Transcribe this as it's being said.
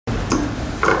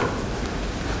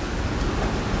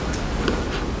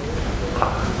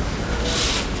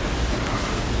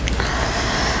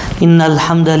إن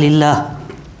الحمد لله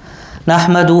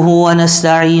نحمده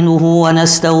ونستعينه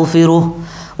ونستغفره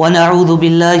ونعوذ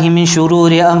بالله من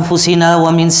شرور أنفسنا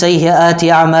ومن سيئات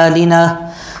أعمالنا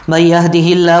من يهده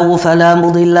الله فلا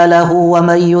مضل له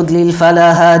ومن يضلل فلا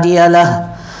هادي له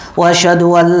وأشهد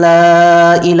أن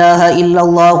لا إله إلا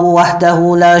الله وحده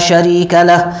لا شريك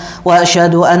له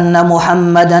وأشهد أن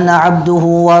محمدا عبده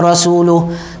ورسوله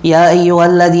يا أيها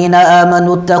الذين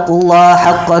آمنوا اتقوا الله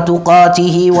حق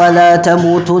تقاته ولا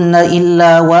تموتن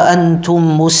إلا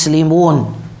وأنتم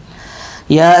مسلمون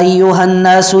يا أيها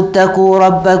الناس اتقوا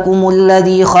ربكم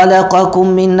الذي خلقكم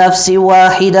من نفس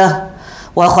واحدة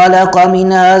وخلق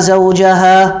منها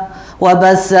زوجها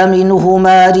وبث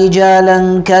منهما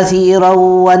رجالا كثيرا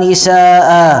ونساء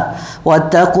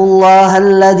واتقوا الله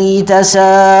الذي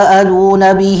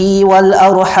تساءلون به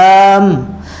والأرحام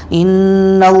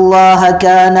إن الله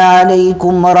كان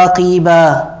عليكم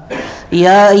رقيبا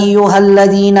يا أيها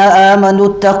الذين آمنوا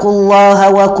اتقوا الله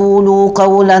وقولوا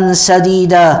قولا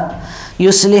سديدا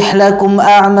يصلح لكم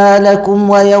أعمالكم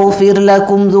ويغفر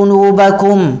لكم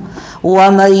ذنوبكم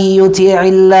ومن يطع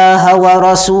الله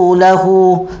ورسوله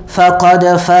فقد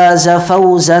فاز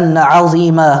فوزا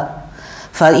عظيما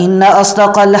فإن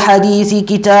أصدق الحديث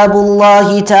كتاب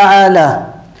الله تعالى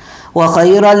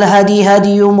وخير الهدي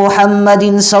هدي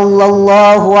محمد صلى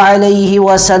الله عليه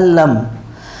وسلم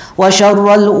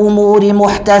وشر الأمور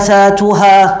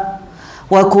محدثاتها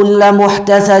وكل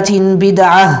محدثة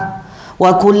بدعة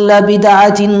وكل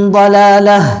بدعة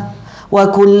ضلالة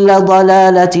وكل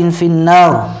ضلالة في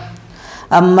النار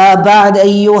أما بعد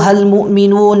أيها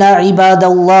المؤمنون عباد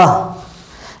الله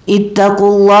اتقوا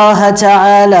الله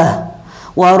تعالى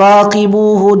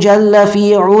وراقبوه جل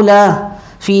في علاه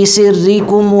في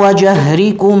سركم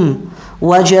وجهركم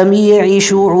وجميع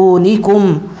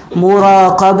شؤونكم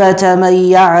مراقبة من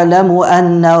يعلم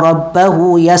أن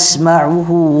ربه يسمعه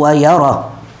ويرى.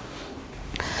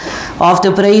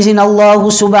 After praising Allah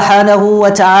subhanahu wa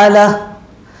ta'ala,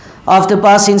 after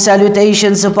passing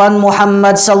salutations upon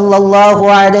Muhammad sallallahu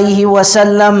alayhi wa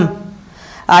sallam,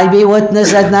 I bear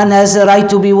witness that none has the right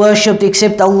to be worshipped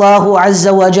except Allah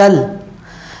azza wa jal,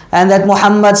 and that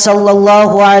Muhammad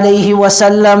sallallahu alayhi wa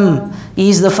sallam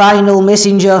is the final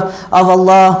messenger of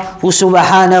Allah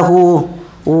subhanahu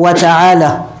wa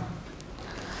ta'ala.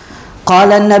 قال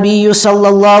النبي صلى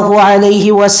الله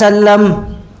عليه وسلم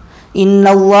إن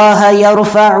الله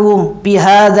يرفع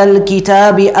بهذا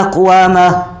الكتاب أقواما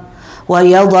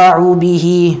ويضع به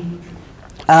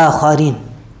آخرين.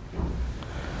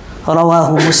 رواه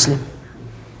Muslim.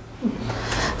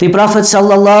 The Prophet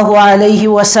sallallahu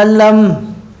alayhi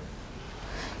wasallam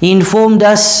informed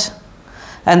us,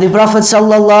 and the Prophet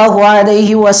sallallahu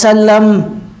alayhi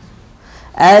wasallam,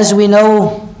 as we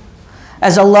know,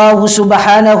 as Allah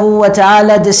subhanahu wa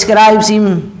ta'ala describes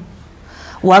him,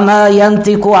 وَمَا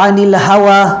يَنْطِقُ عَنِ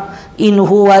الْهَوَىٰ إِنْ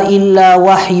هُوَ إِلَّا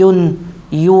وَحْيٌ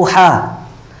يُوحَىٰ,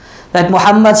 that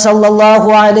Muhammad sallallahu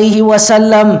alayhi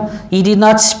wasallam, he did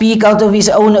not speak out of his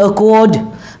own accord,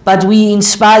 but we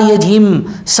inspired him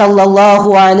sallallahu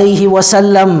alayhi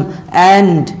wasallam,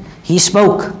 and he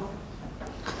spoke.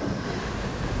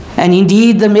 And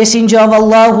indeed the messenger of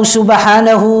Allah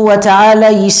subhanahu wa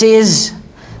ta'ala, he says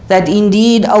that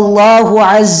indeed Allah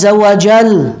azza wa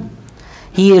jal,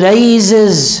 he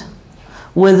raises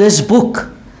with this book,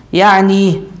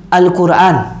 يعني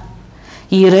Al-Quran,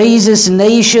 he raises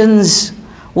nations,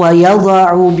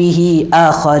 وَيَضَعُ بِهِ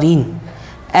آخَرِينَ,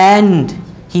 and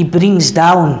he brings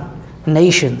down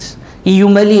nations. He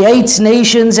humiliates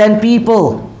nations and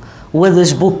people with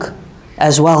this book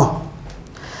as well.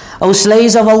 O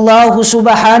slaves of Allah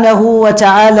subhanahu wa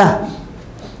ta'ala,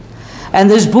 and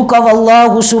this book of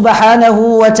Allah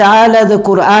subhanahu wa ta'ala, the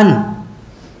Quran,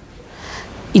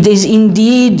 it is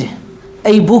indeed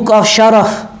a book of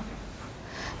sharaf.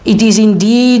 It is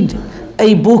indeed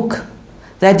a book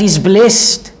that is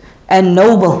blessed and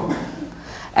noble.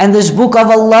 And this book of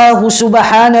Allah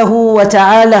subhanahu wa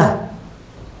ta'ala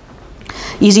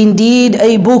is indeed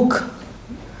a book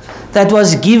that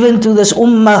was given to this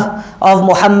ummah of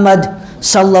Muhammad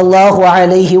sallallahu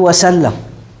alayhi wa sallam.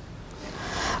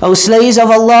 O slaves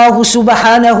of Allah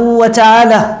subhanahu wa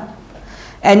ta'ala,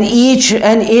 and each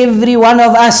and every one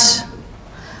of us,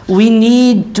 we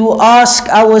need to ask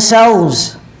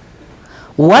ourselves,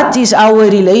 what is our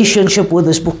relationship with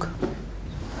this book?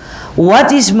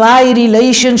 What is my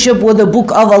relationship with the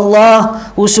book of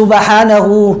Allah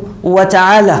subhanahu wa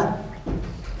ta'ala?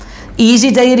 Is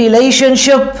it a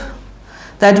relationship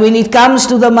that when it comes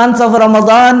to the month of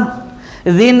Ramadan,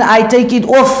 then I take it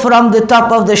off from the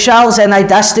top of the shelves and I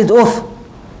dust it off?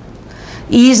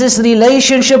 Is this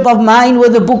relationship of mine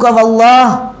with the book of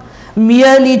Allah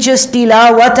merely just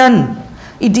tilawatan,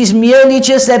 it is merely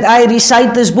just that I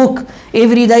recite this book.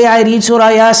 Every day I read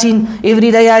Surah Yasin, every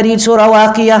day I read Surah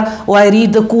Waqiyah, or I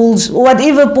read the Quls, or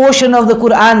whatever portion of the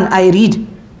Quran I read.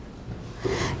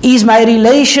 Is my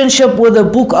relationship with the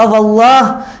book of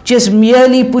Allah just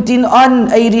merely putting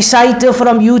on a reciter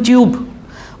from YouTube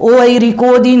or a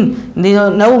recording?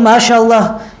 No,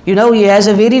 mashallah, he has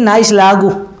a very nice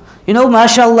lagu.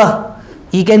 Mashallah,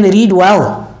 he can read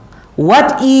well.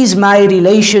 What is my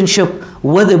relationship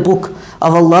with the book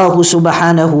of Allah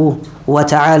subhanahu wa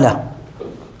ta'ala?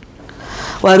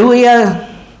 وروي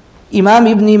إمام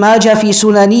ابن ماجه في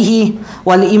سننه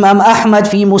والإمام أحمد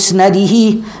في مسنده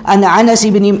عن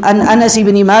أنس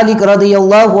بن مالك رضي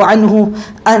الله عنه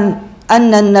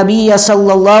أن النبي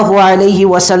صلى الله عليه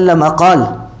وسلم قال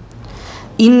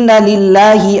إن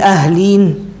لله أهلين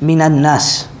من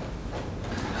الناس.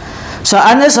 So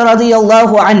Anas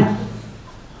radiallahu anhu,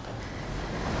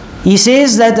 he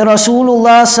says that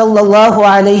Rasulullah sallallahu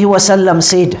alayhi wasallam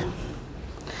said,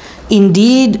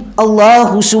 indeed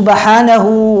Allah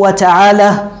subhanahu wa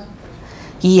ta'ala,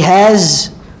 He has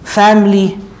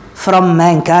family from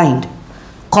mankind.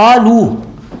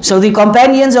 قالوا, so the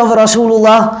companions of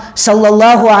Rasulullah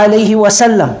sallallahu alayhi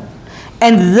wasallam,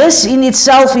 and this in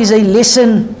itself is a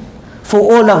lesson for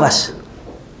all of us,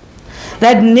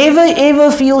 that never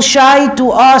ever feel shy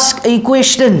to ask a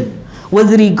question with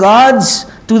regards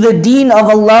to the deen of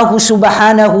Allah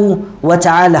subhanahu wa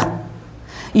ta'ala.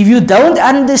 If you don't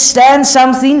understand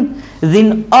something,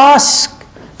 then ask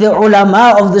the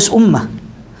ulama of this ummah,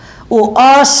 or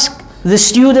ask the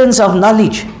students of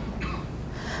knowledge.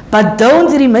 But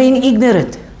don't remain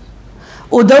ignorant,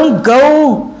 or don't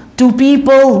go to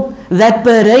people that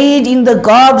parade in the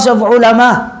garbs of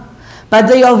ulama, but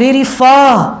they are very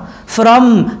far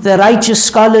from the righteous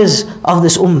scholars of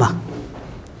this ummah.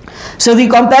 So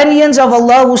the companions of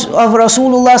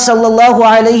Rasulullah sallallahu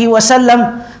alayhi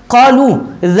wasallam,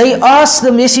 qalu, they asked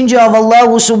the Messenger of Allah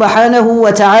subhanahu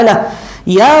wa ta'ala,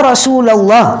 Ya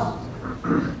Rasulallah,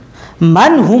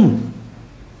 man hum?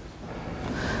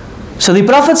 So the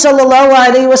Prophet sallallahu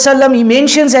alayhi wasallam, he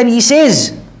mentions and he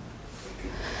says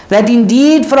that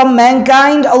indeed from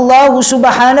mankind Allah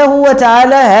subhanahu wa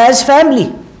ta'ala has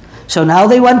family. So now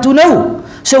they want to know,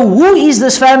 so who is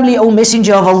this family, O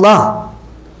Messenger of Allah?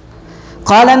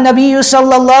 قال النبي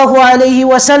صلى الله عليه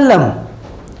وسلم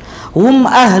هم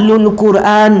أهل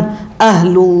القرآن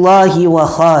أهل الله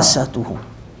وخاصته,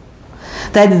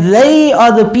 that they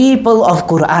are the people of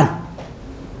Quran.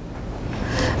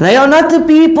 They are not the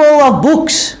people of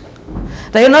books.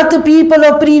 They are not the people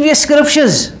of previous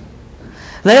scriptures.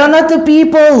 They are not the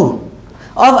people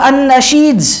of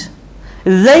an-nasheeds.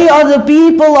 They are the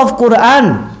people of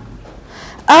Quran.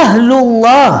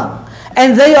 Ahlullah,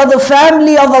 and they are the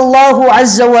family of Allah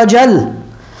Azza wa Jal.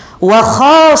 Wa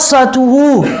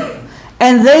khasatuhu,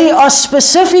 and they are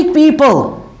specific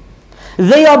people.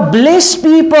 They are blessed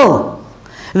people.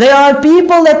 They are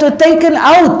people that were taken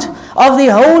out of the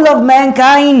whole of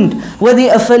mankind with the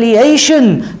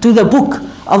affiliation to the book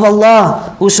of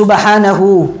Allah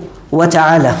subhanahu wa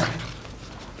ta'ala.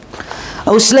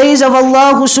 O slaves of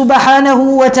Allah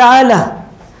subhanahu wa ta'ala,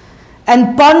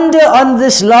 and ponder on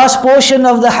this last portion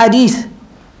of the hadith,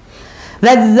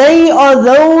 that they are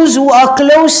those who are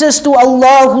closest to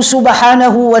Allah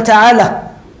subhanahu wa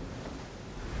ta'ala.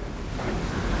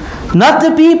 Not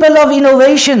the people of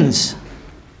innovations,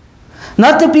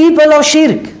 not the people of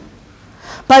shirk,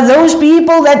 but those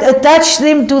people that attach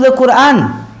them to the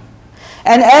Quran.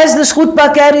 And as this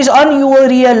khutbah carries on, you will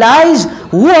realize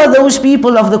who are those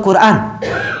people of the Quran.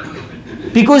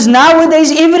 Because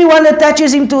nowadays everyone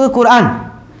attaches him to the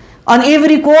Quran. On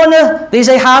every corner there's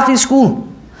a Hafiz school.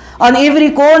 On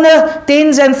every corner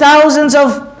tens and thousands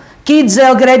of kids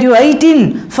are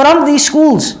graduating from these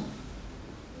schools.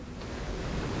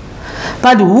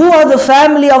 But who are the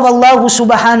family of Allah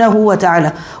subhanahu wa ta'ala?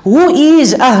 Who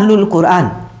is Ahlul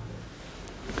Quran?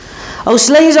 O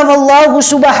slaves of Allah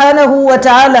subhanahu wa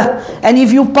ta'ala, and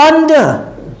if you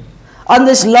ponder on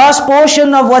this last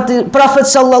portion of what the Prophet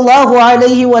sallallahu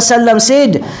alayhi wasallam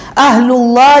said,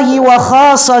 Ahlullahi wa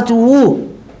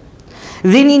khasatuhu,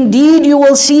 then indeed you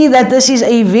will see that this is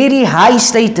a very high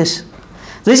status.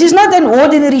 This is not an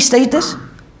ordinary status.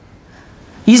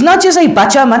 He's not just a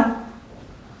bacha man.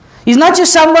 He's not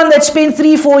just someone that spent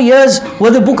 3-4 years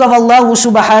with the book of Allah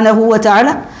subhanahu wa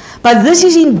ta'ala. But this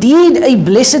is indeed a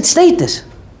blessed status.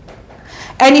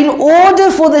 And in order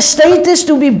for the status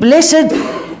to be blessed,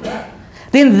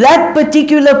 then that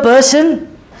particular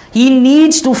person, he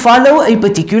needs to follow a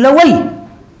particular way.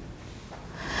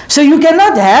 So you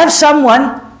cannot have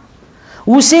someone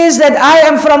who says that I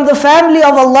am from the family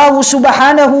of Allah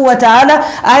subhanahu wa ta'ala,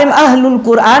 I am Ahlul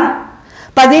Quran,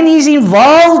 but then he's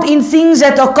involved in things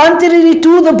that are contrary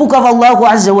to the book of Allah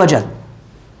Azza wa Jal.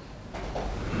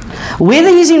 Whether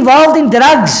he's involved in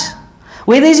drugs,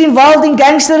 whether he's involved in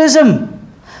gangsterism,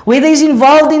 whether he's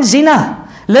involved in zina,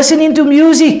 listening to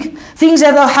music, things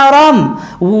that are haram,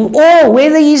 or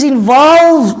whether he's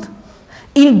involved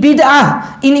in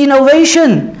bid'ah, in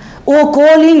innovation, or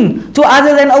calling to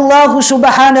other than Allah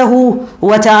subhanahu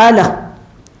wa ta'ala.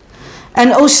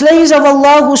 And O slaves of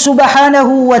Allah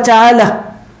subhanahu wa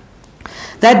ta'ala,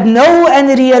 that know and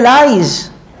realize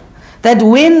that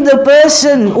when the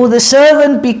person or the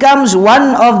servant becomes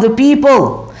one of the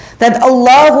people that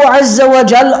Allah Azza wa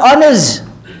Jal honors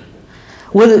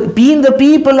with being the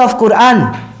people of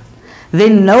Quran,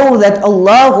 then know that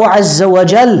Allah Azza wa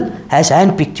Jal has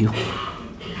handpicked you.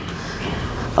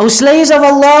 O slaves of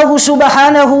Allah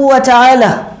subhanahu wa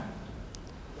ta'ala,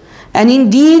 and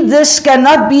indeed this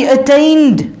cannot be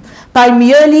attained by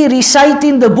merely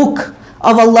reciting the book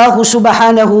of Allah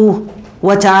subhanahu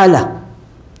wa ta'ala,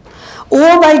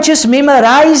 or by just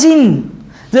memorizing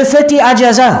the 30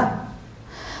 ajazah,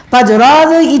 but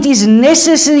rather it is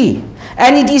necessary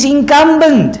and it is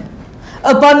incumbent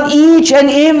upon each and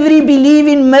every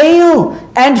believing male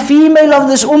and female of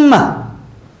this ummah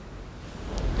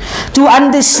to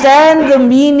understand the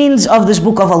meanings of this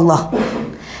book of Allah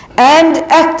and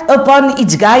act upon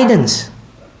its guidance.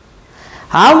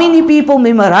 How many people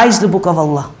memorize the book of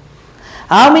Allah?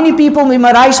 How many people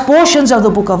memorize portions of the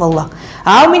book of Allah?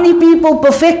 How many people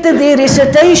perfected their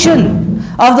recitation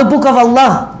of the book of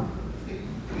Allah?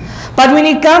 But when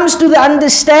it comes to the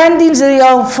understandings, they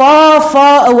are far,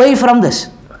 far away from this.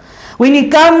 When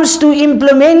it comes to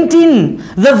implementing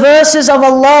the verses of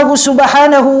Allah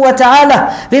subhanahu wa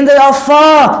ta'ala, then they are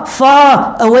far,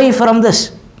 far away from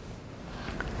this.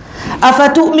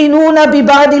 أَفَتُؤْمِنُونَ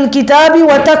بِبَعْدِ الْكِتَابِ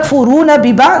وَتَكْفُرُونَ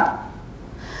بِبَعْدِ?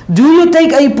 Do you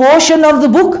take a portion of the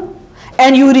book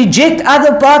and you reject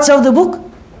other parts of the book?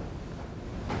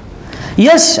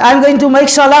 Yes, I'm going to make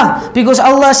salah because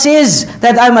Allah says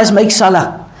that I must make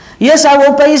salah. Yes, I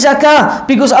will pay zakah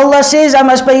because Allah says I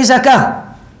must pay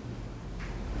zakah.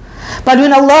 But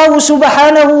when Allah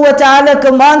subhanahu wa ta'ala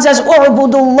commands us,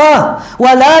 اُعْبُدُوا اللَّهِ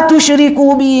وَلَا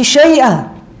تُشْرِكُوا بِهِ شَيْئًا,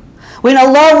 when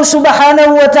Allah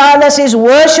subhanahu wa ta'ala says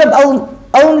worship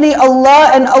only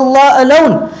Allah and Allah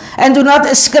alone, and do not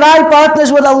ascribe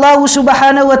partners with Allah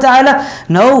subhanahu wa ta'ala.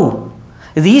 No.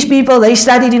 These people, they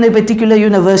studied in a particular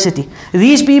university.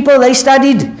 These people, they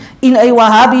studied in a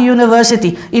Wahhabi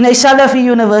university, in a Salafi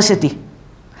university.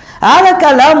 Hada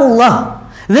kalamullah.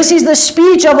 This is the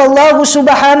speech of Allah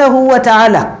subhanahu wa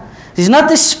ta'ala. This is not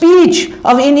the speech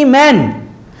of any man.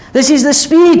 This is the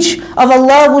speech of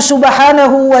Allah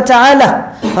subhanahu wa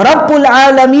ta'ala, Rabbul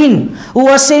Alameen,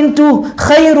 who was sent to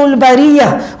Khairul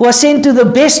Bariyah, who was sent to the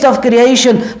best of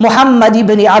creation, Muhammad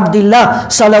ibn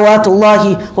Abdullah,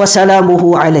 salawatullahi wa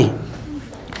salamuhu alayh.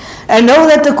 And know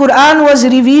that the Quran was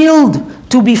revealed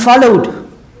to be followed.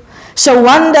 So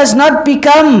one does not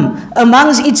become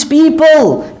amongst its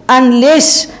people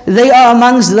unless they are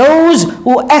amongst those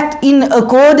who act in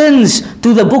accordance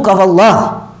to the book of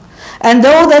Allah. And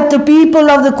know that the people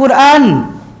of the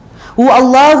Quran, who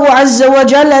Allah Azza wa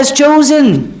Jal has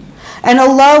chosen, and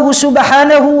Allah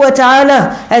subhanahu wa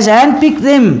ta'ala has handpicked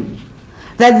them,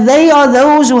 that they are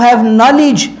those who have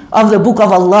knowledge of the book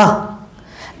of Allah.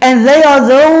 And they are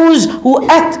those who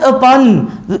act upon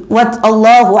what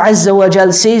Allah Azza wa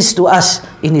Jal says to us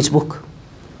in His book.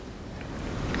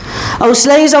 O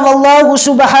slaves of Allah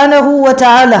subhanahu wa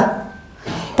ta'ala,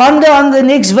 ponder on the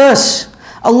next verse.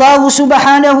 Allah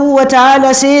subhanahu wa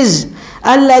ta'ala says,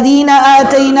 الَّذِينَ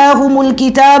آتَيْنَاهُمُ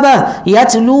الْكِتَابَ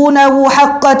يَتْلُونَهُ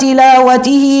حَقَّ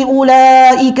تِلَاوَتِهِ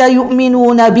أُولَٰئِكَ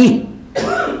يُؤْمِنُونَ بِهِ.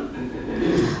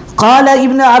 قال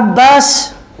ابن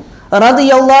عباس رضي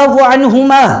الله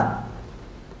عنهما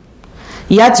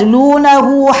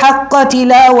يتلونه حق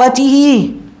تلاوته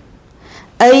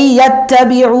أي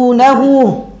يتبعونه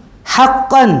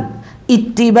حقا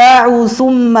اتباع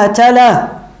ثم تلا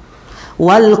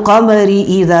والقمر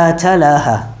إذا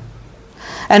تلاها.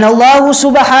 And Allah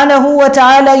subhanahu wa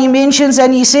ta'ala, He mentions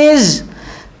and He says,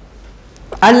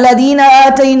 الَّذِينَ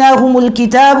آتَيْنَاهُمُ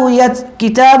الْكِتَابَ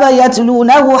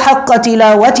يَتْلُونَهُ حَقَّ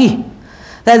تِلَاوَتِهِ,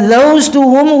 that those to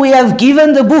whom we have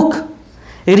given the book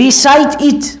recite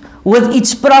it with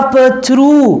its proper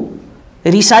true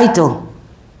recital.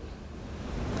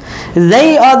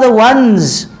 They are the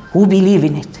ones who believe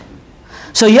in it.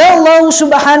 So here Allah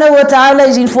subhanahu wa ta'ala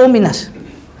is informing us.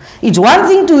 It's one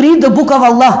thing to read the book of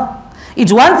Allah.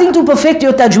 It's one thing to perfect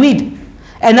your tajweed.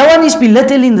 And no one is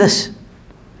belittling this.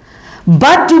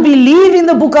 But to believe in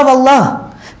the book of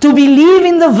Allah, to believe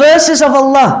in the verses of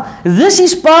Allah. This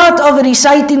is part of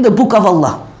reciting the book of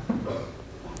Allah.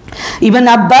 Ibn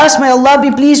Abbas, may Allah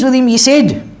be pleased with him, he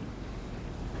said,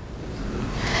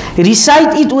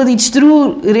 recite it with its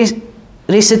true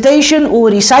recitation or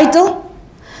recital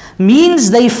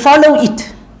means they follow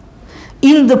it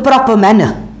in the proper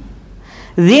manner.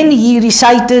 Then he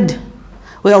recited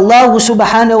where Allah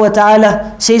subhanahu wa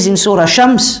ta'ala says in Surah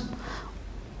Shams,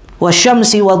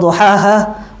 وَالشَّمْسِ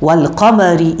وَضُحَاهَا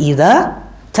وَالْقَمَرِ إِذَا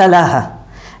تَلَاهَا,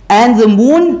 and the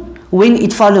moon when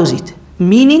it follows it,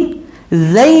 meaning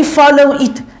they follow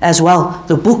it as well,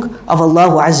 the book of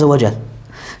Allah Azza wa Jal.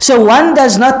 So one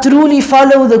does not truly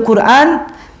follow the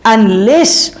Quran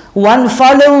unless one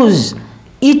follows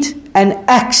it and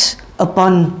acts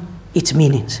upon its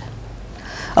meanings.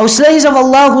 O slaves of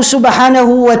Allah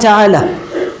subhanahu wa ta'ala,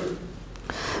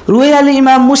 روي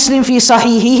الإمام مسلم في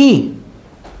صحيحه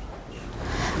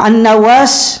عن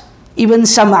نواس ابن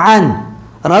سمعان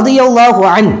رضي الله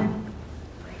عنه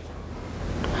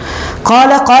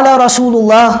قال قال رسول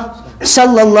الله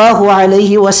صلى الله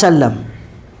عليه وسلم.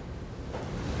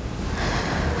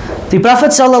 The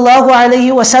Prophet sallallahu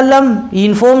alayhi wasallam, he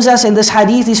informs us, and this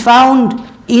hadith is found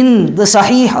in the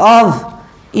Sahih of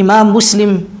Imam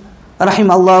Muslim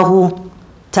rahimallahu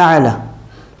ta'ala.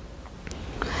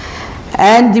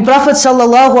 And the Prophet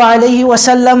sallallahu alayhi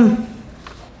wasallam,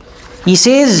 he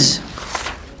says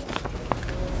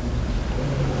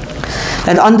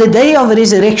that on the day of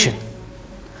resurrection,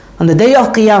 on the day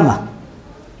of Qiyamah,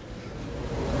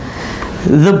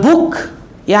 the book,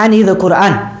 yani the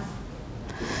Quran,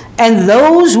 and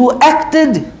those who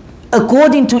acted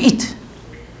according to it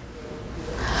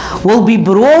will be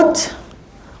brought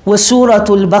with Surah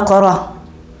Al-Baqarah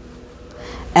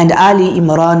and Ali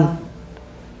Imran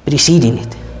preceding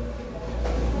it.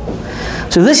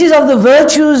 So this is of the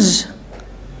virtues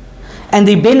and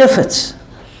the benefits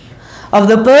of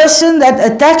the person that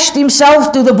attached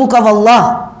himself to the book of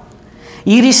Allah.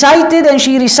 He recited and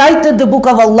she recited the book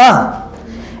of Allah.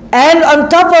 And on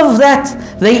top of that,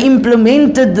 they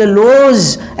implemented the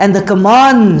laws and the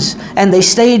commands, and they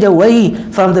stayed away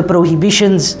from the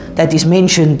prohibitions that is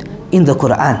mentioned in the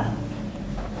Quran.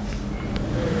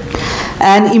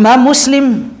 And Imam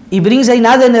Muslim, he brings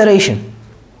another narration.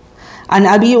 عن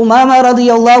أبي أمامة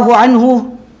رضي الله عنه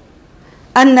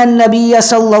أن النبي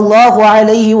صلى الله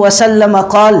عليه وسلم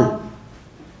قال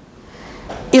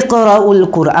اقرأوا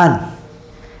القرآن,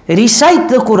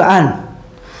 recite the Quran,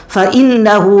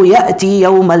 فإنه يأتي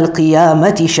يوم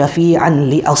القيامة شفيعا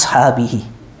لأصحابه.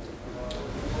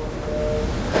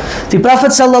 The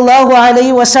Prophet sallallahu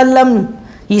alaihi wasallam,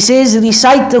 he says,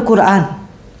 recite the Quran,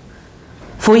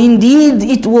 for indeed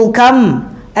it will come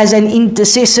as an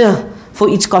intercessor for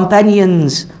its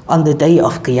companions on the day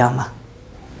of Qiyamah.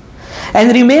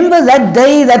 And remember that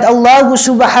day that Allah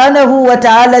subhanahu wa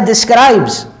ta'ala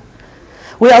describes,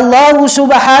 where Allah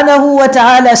subhanahu wa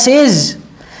ta'ala says,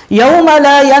 يَوْمَ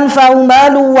لَا يَنْفَعُ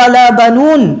مَالٌ وَلَا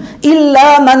بَنُونَ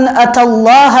إِلَّا مَنْ أَتَى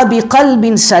اللَّهَ بِقَلْبٍ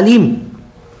سَلِيمٍ.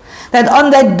 That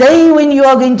on that day when you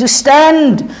are going to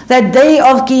stand, that day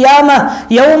of Qiyamah,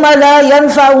 يَوْمَ لَا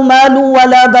يَنْفَعُ مَالٌ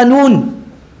وَلَا بَنُونَ,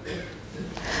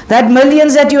 that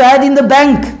millions that you had in the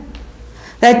bank,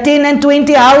 that 10 and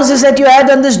 20 houses that you had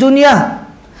on this dunya,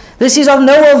 this is of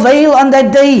no avail on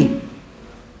that day.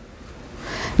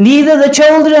 Neither the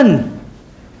children.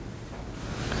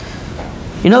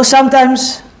 You know,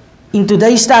 sometimes in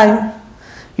today's time,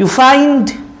 you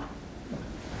find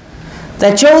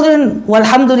that children, well,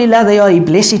 alhamdulillah, they are a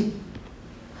blessing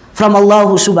from Allah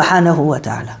subhanahu wa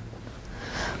ta'ala.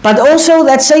 But also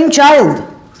that same child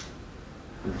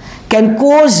can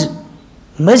cause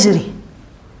misery,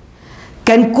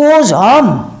 can cause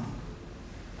harm,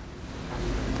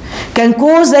 can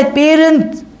cause that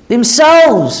parent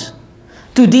themselves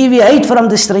to deviate from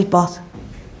the straight path.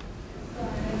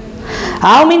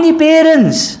 How many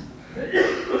parents,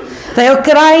 they are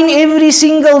crying every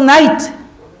single night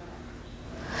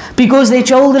because their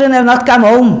children have not come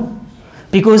home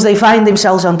because they find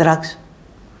themselves on drugs?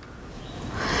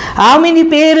 How many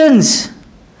parents,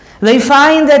 they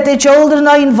find that their children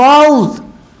are involved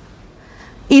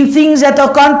in things that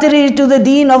are contrary to the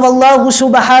deen of Allah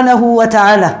subhanahu wa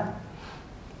ta'ala?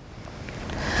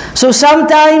 So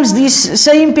sometimes these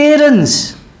same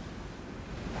parents,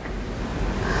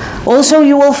 also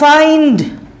you will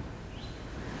find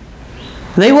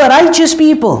they were righteous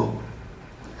people.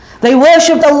 They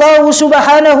worshipped Allah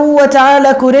subhanahu wa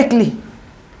ta'ala correctly.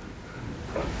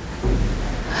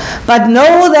 But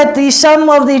know that some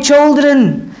of their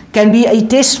children can be a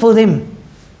test for them.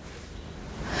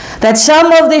 That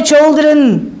some of their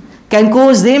children can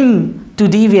cause them to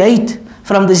deviate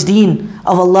from this deen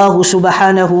of Allah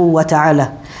subhanahu wa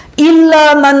ta'ala.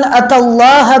 إِلَّا مَنْ أَتَى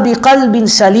اللَّهَ بِقَلْبٍ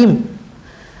سَلِيمٍ.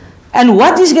 And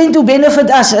what is going to benefit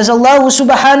us, as Allah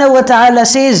subhanahu wa ta'ala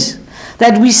says,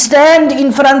 that we stand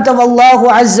in front of Allah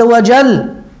Azza wa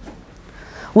Jal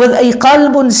with a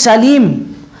qalbun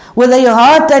salim, with a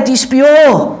heart that is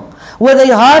pure, with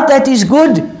a heart that is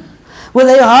good, with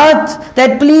a heart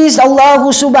that pleased Allah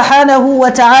subhanahu wa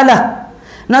ta'ala,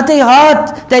 not a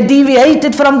heart that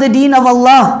deviated from the deen of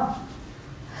Allah,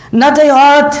 not a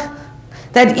heart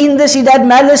that in this he had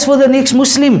malice for the next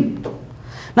Muslim,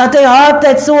 not a heart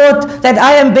that thought that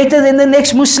I am better than the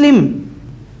next Muslim,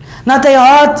 not a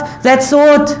heart that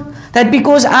thought that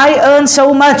because I earn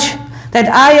so much, that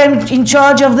I am in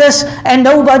charge of this and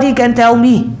nobody can tell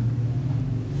me.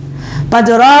 But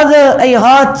rather a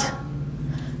heart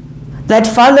that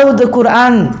followed the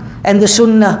Quran and the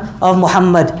Sunnah of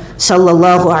Muhammad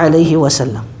sallallahu alayhi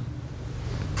wasallam.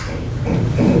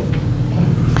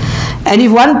 And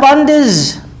if one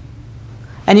ponders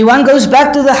and if one goes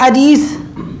back to the hadith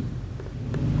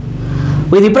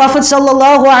where the Prophet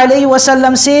sallallahu alayhi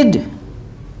wasallam said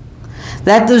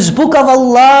that this book of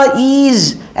Allah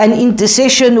is an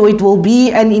intercession, or it will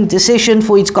be an intercession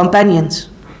for its companions,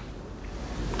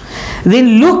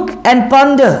 then look and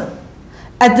ponder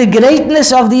at the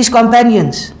greatness of these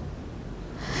companions.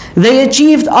 They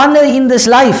achieved honor in this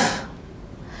life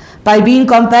by being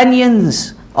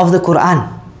companions of the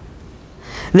Quran.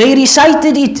 They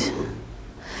recited it.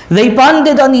 They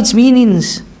pondered on its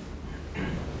meanings.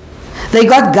 They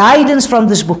got guidance from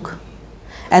this book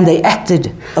and they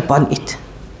acted upon it.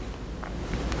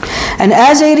 And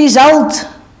as a result,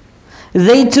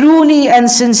 they truly and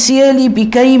sincerely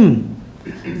became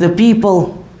the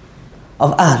people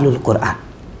of Ahlul Quran.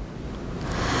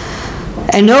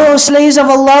 And O slaves of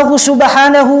Allah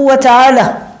subhanahu wa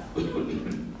ta'ala,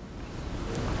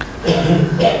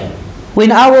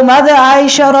 when our mother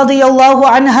Aisha radiyallahu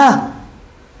anha,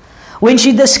 when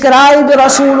she described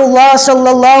Rasulullah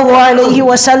sallallahu alayhi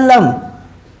wasallam,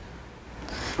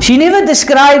 she never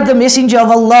described the Messenger of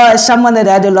Allah as someone that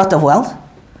had a lot of wealth.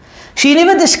 She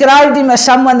never described him as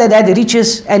someone that had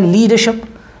riches and leadership,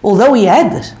 although he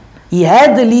had this. He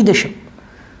had the leadership.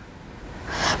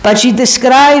 But she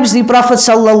describes the Prophet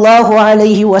sallallahu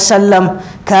alayhi wasallam,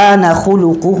 kana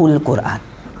khuluquhu al-Quran.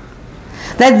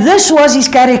 That this was his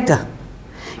character.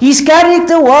 His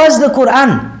character was the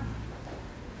Quran.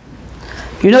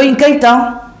 You know, in Cape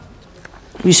Town,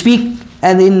 you speak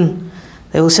and then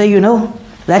they will say, you know,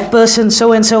 that person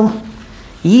so and so,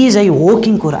 he is a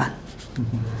walking Quran.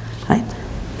 Right?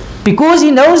 Because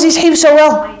he knows his hifz so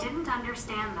well. I didn't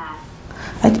understand that.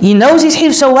 Right? He knows his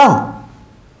hifz so well.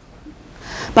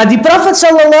 But the Prophet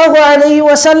sallallahu alayhi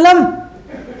wasallam,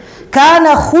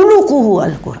 kana khuluquhu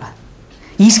al-Quran.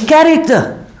 His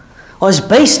character was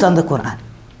based on the Quran.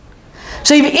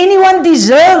 So if anyone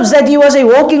deserves that he was a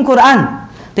walking Quran,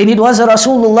 then it was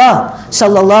Rasulullah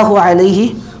sallallahu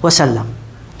alayhi wasallam.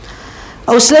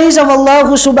 O slaves of Allah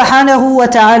subhanahu wa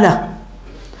ta'ala,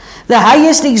 the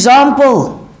highest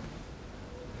example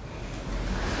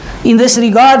in this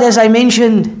regard, as I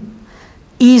mentioned,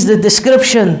 is the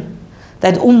description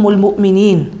that Ummul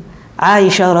Mu'mineen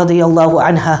Aisha radiyallahu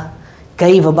anha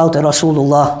gave about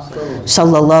Rasulullah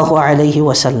sallallahu alayhi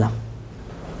wasallam.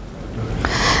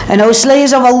 And O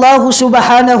slaves of Allah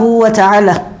subhanahu wa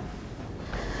ta'ala,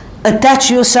 attach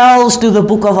yourselves to the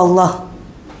book of Allah.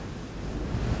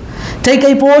 Take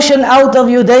a portion out of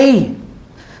your day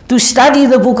to study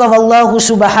the book of Allah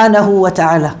subhanahu wa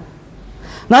ta'ala.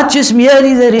 Not just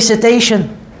merely the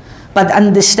recitation, but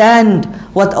understand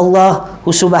what Allah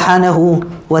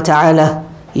subhanahu wa ta'ala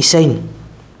is saying.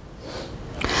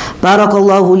 بارك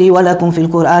الله لي ولكم في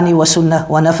القرآن والسنة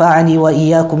ونفعني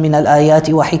وإياكم من الآيات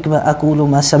وحكمة أقول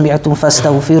ما سمعتم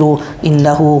فاستغفروا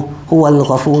إنه هو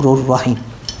الغفور الرحيم.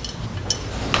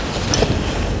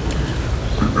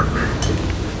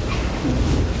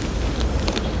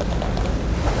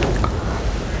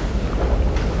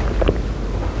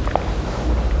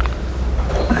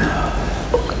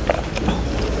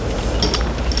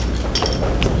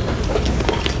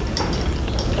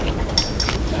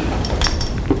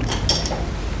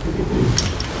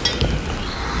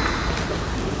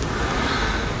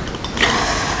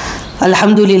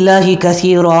 الحمد لله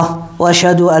كثيرا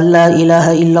وأشهد أن لا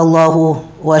إله إلا الله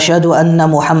وأشهد أن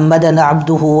محمدا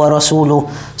عبده ورسوله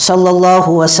صلى الله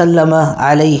وسلم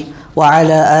عليه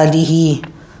وعلى آله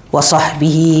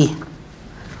وصحبه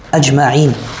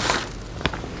أجمعين.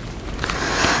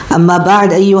 أما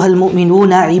بعد أيها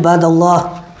المؤمنون عباد الله،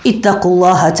 اتقوا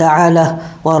الله تعالى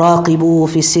وراقبوه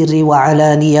في السر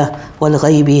وعلانية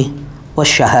والغيب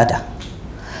والشهادة.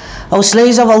 O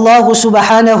slaves of Allah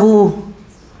subhanahu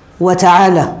wa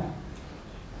ta'ala.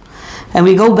 And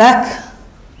we go back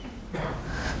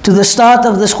to the start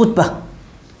of this khutbah,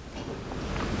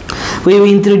 where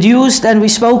we introduced and we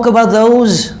spoke about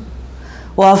those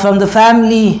who are from the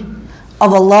family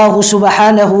of Allah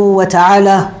subhanahu wa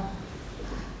ta'ala,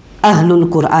 Ahlul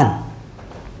Quran.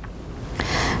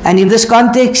 And in this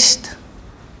context,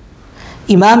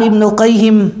 Imam Ibn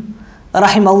al-Qayyim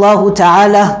rahimallahu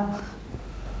ta'ala,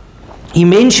 he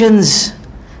mentions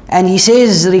and he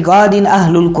says regarding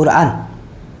Ahlul Quran,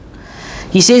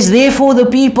 he says, therefore the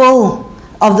people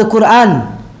of the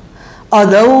Quran are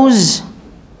those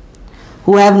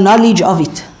who have knowledge of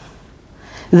it.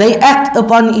 They act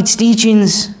upon its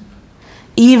teachings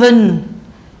even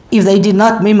if they did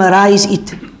not memorize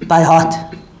it by heart.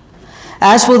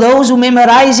 As for those who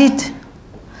memorize it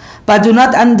but do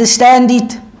not understand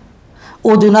it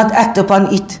or do not act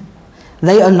upon it,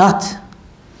 they are not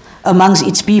amongst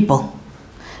its people,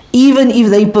 even if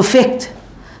they perfect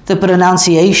the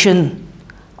pronunciation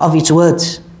of its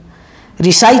words.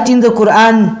 Reciting the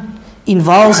Quran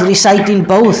involves reciting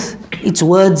both its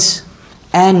words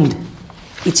and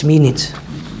its meanings.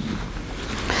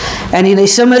 And in a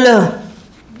similar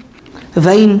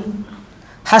vein,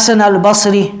 Hasan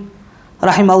al-Basri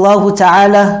rahimallahu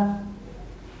ta'ala,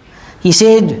 he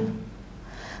said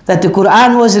that the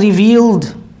Quran was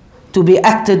revealed to be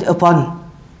acted upon,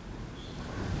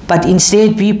 but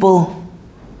instead people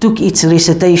took its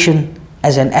recitation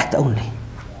as an act only.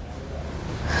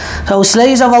 So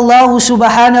slaves of Allah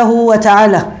subhanahu wa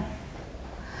ta'ala,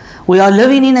 we are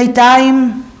living in a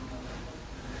time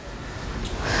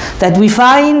that we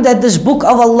find that this book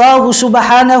of Allah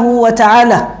subhanahu wa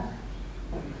ta'ala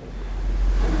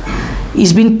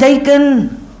is been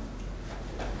taken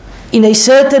in a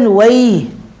certain way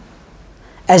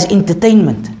as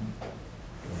entertainment.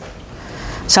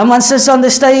 Someone sits on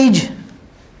the stage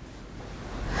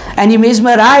and he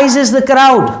mesmerizes the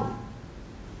crowd,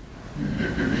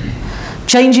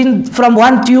 changing from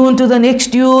one tune to the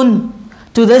next tune,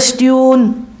 to this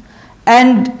tune,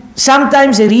 and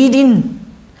sometimes reading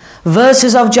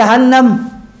verses of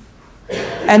Jahannam,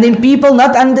 and then people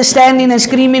not understanding and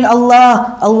screaming,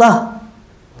 Allah, Allah.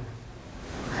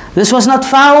 This was not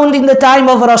found in the time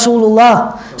of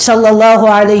Rasulullah sallallahu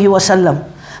alayhi wasallam.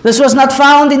 This was not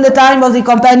found in the time of the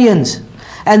companions,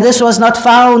 and this was not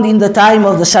found in the time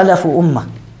of the Salafu Ummah.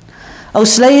 O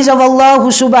slaves of Allah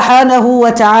subhanahu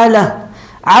wa ta'ala,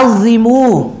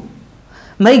 عظموا,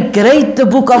 make great the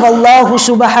book of Allah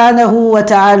subhanahu wa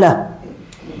ta'ala,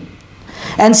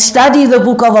 and study the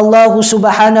book of Allah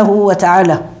subhanahu wa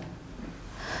ta'ala.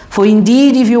 For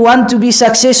indeed, if you want to be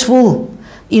successful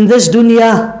in this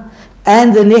dunya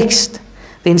and the next,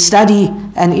 then study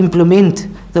and implement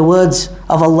the words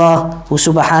of Allah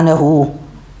subhanahu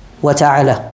wa ta'ala.